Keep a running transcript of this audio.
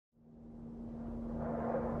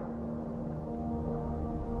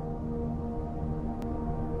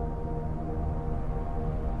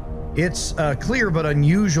It's a clear but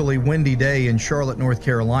unusually windy day in Charlotte, North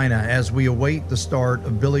Carolina, as we await the start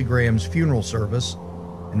of Billy Graham's funeral service,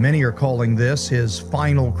 and many are calling this his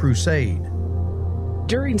final crusade.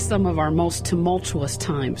 During some of our most tumultuous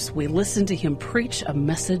times, we listened to him preach a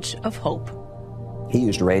message of hope. He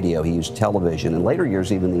used radio, he used television, and later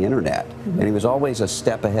years even the internet. And he was always a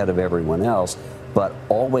step ahead of everyone else, but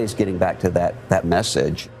always getting back to that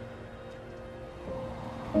message.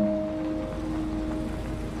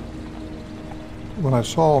 When I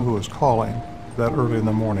saw who was calling that early in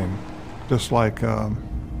the morning, just like a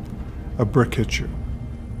brick hit you.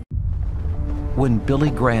 When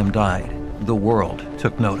Billy Graham died, the world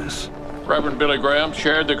took notice. Reverend Billy Graham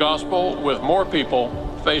shared the gospel with more people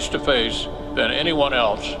face to face than anyone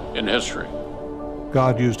else in history.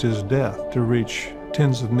 God used his death to reach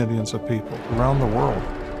tens of millions of people around the world.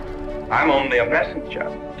 I'm only a messenger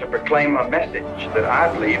to proclaim a message that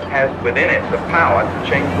I believe has within it the power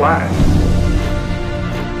to change lives.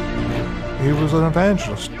 He was an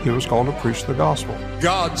evangelist. He was called to preach the gospel.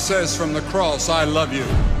 God says from the cross, I love you.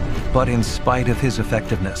 But in spite of his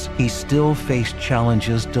effectiveness, he still faced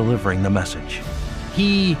challenges delivering the message.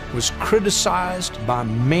 He was criticized by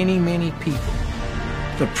many, many people.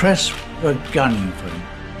 The press were gunning for him.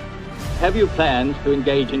 Have you planned to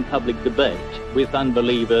engage in public debate with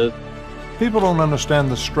unbelievers? People don't understand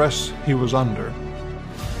the stress he was under.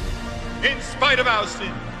 In spite of our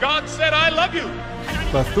sin, God said, I love you.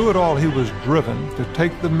 But through it all, he was driven to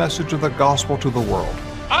take the message of the gospel to the world.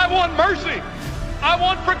 I want mercy. I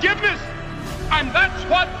want forgiveness. And that's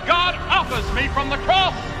what God offers me from the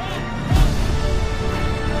cross.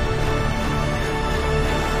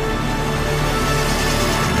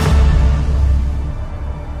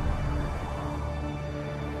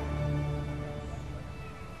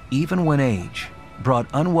 Even when age brought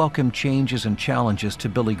unwelcome changes and challenges to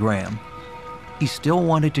Billy Graham, he still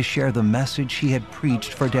wanted to share the message he had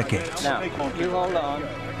preached for decades. Now, you hold on.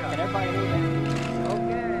 Can everybody move in?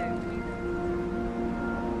 Okay.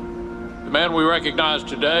 The man we recognize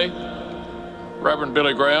today, Reverend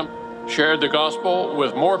Billy Graham, shared the gospel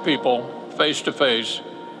with more people face to face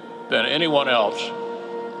than anyone else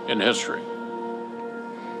in history.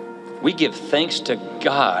 We give thanks to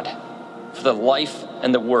God for the life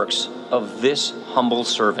and the works of this humble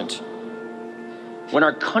servant. When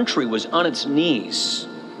our country was on its knees,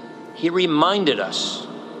 he reminded us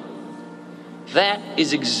that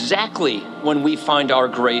is exactly when we find our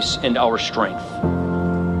grace and our strength.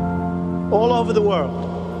 All over the world,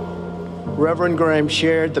 Reverend Graham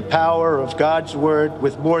shared the power of God's word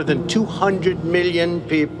with more than 200 million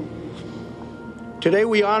people. Today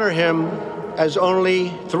we honor him as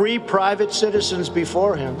only 3 private citizens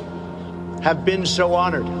before him have been so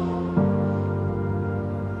honored.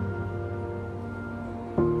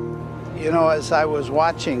 You know, as I was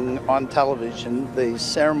watching on television the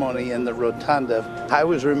ceremony in the rotunda, I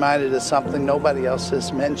was reminded of something nobody else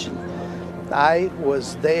has mentioned. I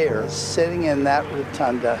was there, sitting in that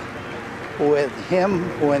rotunda with him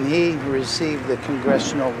when he received the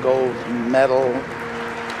Congressional Gold Medal.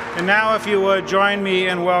 And now, if you would, join me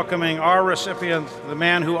in welcoming our recipient, the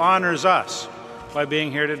man who honors us by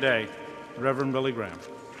being here today, Reverend Billy Graham.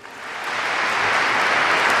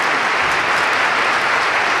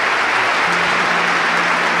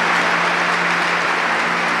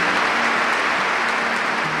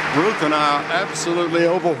 Ruth and I are absolutely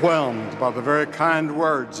overwhelmed by the very kind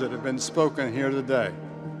words that have been spoken here today,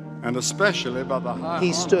 and especially by the high.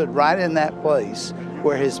 He stood right in that place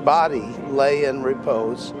where his body lay in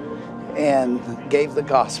repose and gave the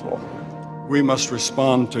gospel. We must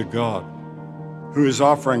respond to God, who is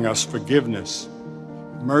offering us forgiveness,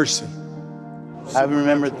 mercy. I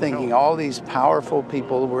remember thinking all these powerful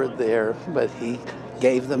people were there, but he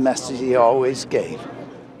gave the message he always gave.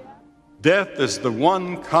 Death is the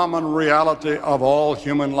one common reality of all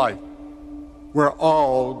human life. We're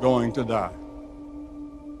all going to die.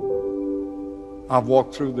 I've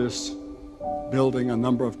walked through this building a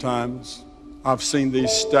number of times. I've seen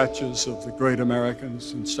these statues of the great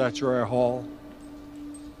Americans in Statuary Hall.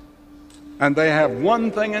 And they have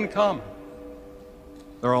one thing in common.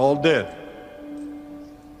 They're all dead.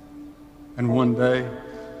 And one day,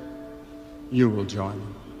 you will join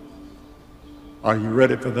them. Are you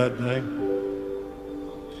ready for that day?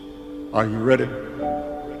 Are you ready?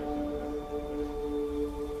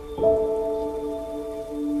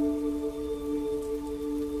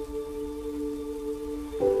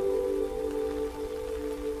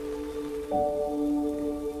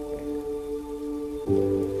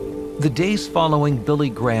 The days following Billy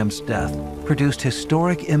Graham's death produced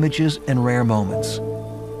historic images and rare moments.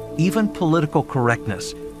 Even political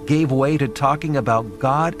correctness gave way to talking about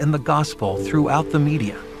God and the gospel throughout the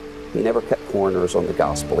media. He never cut corners on the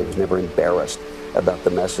gospel. He was never embarrassed about the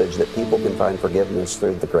message that people can find forgiveness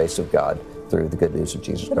through the grace of God, through the good news of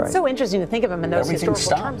Jesus Christ. It's so interesting to think of him in those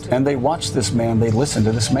historical terms. And they watched this man, they listened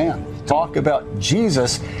to this man talk about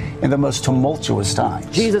Jesus in the most tumultuous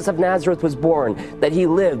times. Jesus of Nazareth was born, that he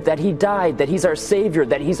lived, that he died, that he's our Savior,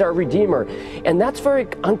 that he's our Redeemer. And that's very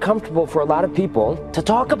uncomfortable for a lot of people to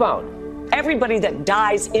talk about. Everybody that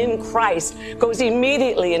dies in Christ goes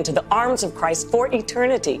immediately into the arms of Christ for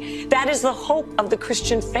eternity. That is the hope of the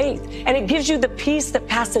Christian faith. And it gives you the peace that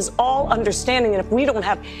passes all understanding. And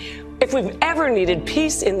if we've ever needed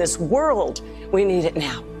peace in this world, we need it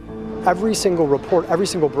now. Every single report, every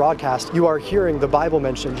single broadcast, you are hearing the Bible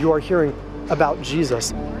mentioned. You are hearing about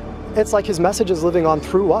Jesus. It's like his message is living on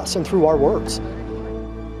through us and through our words.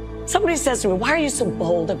 Somebody says to me, why are you so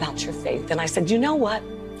bold about your faith? And I said, you know what?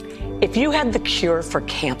 If you had the cure for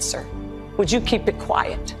cancer, would you keep it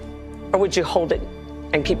quiet? Or would you hold it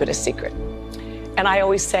and keep it a secret? And I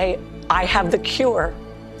always say, I have the cure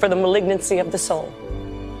for the malignancy of the soul.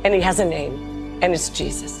 And he has a name, and it's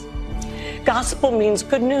Jesus. Gospel means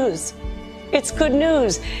good news. It's good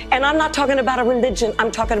news. And I'm not talking about a religion. I'm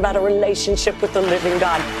talking about a relationship with the living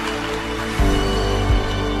God.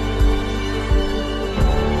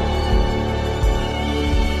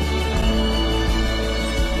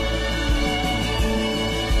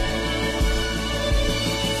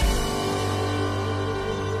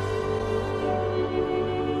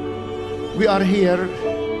 We are here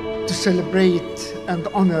to celebrate and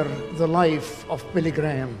honor the life of Billy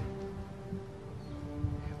Graham.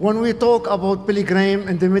 When we talk about Billy Graham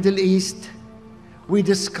in the Middle East, we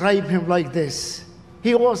describe him like this.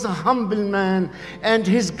 He was a humble man, and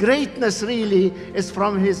his greatness really is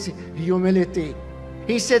from his humility.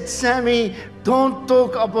 He said, Sammy, don't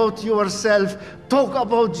talk about yourself, talk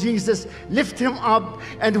about Jesus, lift him up,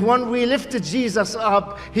 and when we lift Jesus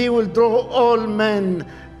up, he will draw all men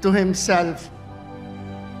to himself.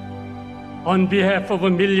 On behalf of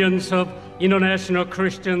millions of international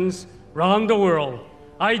Christians around the world,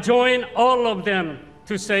 I join all of them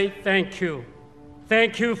to say thank you.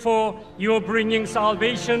 Thank you for your bringing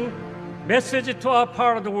salvation message to our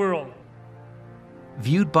part of the world.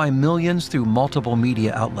 Viewed by millions through multiple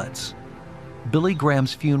media outlets, Billy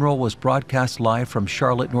Graham's funeral was broadcast live from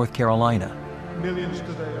Charlotte, North Carolina. Millions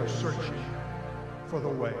today are searching for the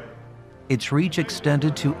way. Its reach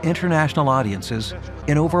extended to international audiences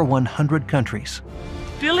in over 100 countries.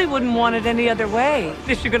 Billy wouldn't want it any other way.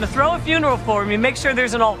 If you're going to throw a funeral for him, you make sure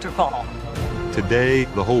there's an altar call. Today,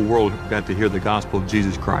 the whole world got to hear the gospel of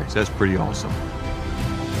Jesus Christ. That's pretty awesome.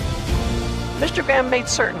 Mr. Graham made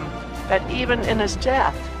certain that even in his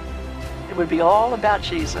death, it would be all about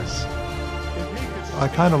Jesus. I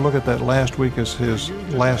kind of look at that last week as his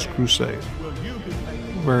last crusade,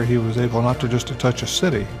 where he was able not to just to touch a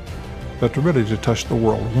city, but to really to touch the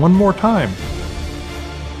world one more time.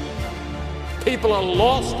 People are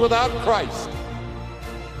lost without Christ.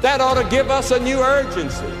 That ought to give us a new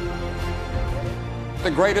urgency.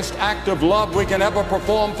 The greatest act of love we can ever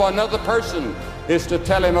perform for another person is to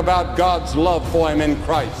tell him about God's love for him in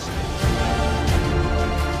Christ.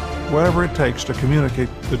 Whatever it takes to communicate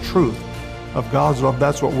the truth of God's love,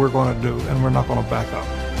 that's what we're going to do, and we're not going to back up.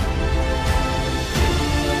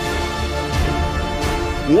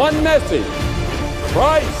 One message,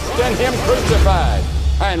 Christ and him crucified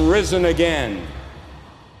and risen again.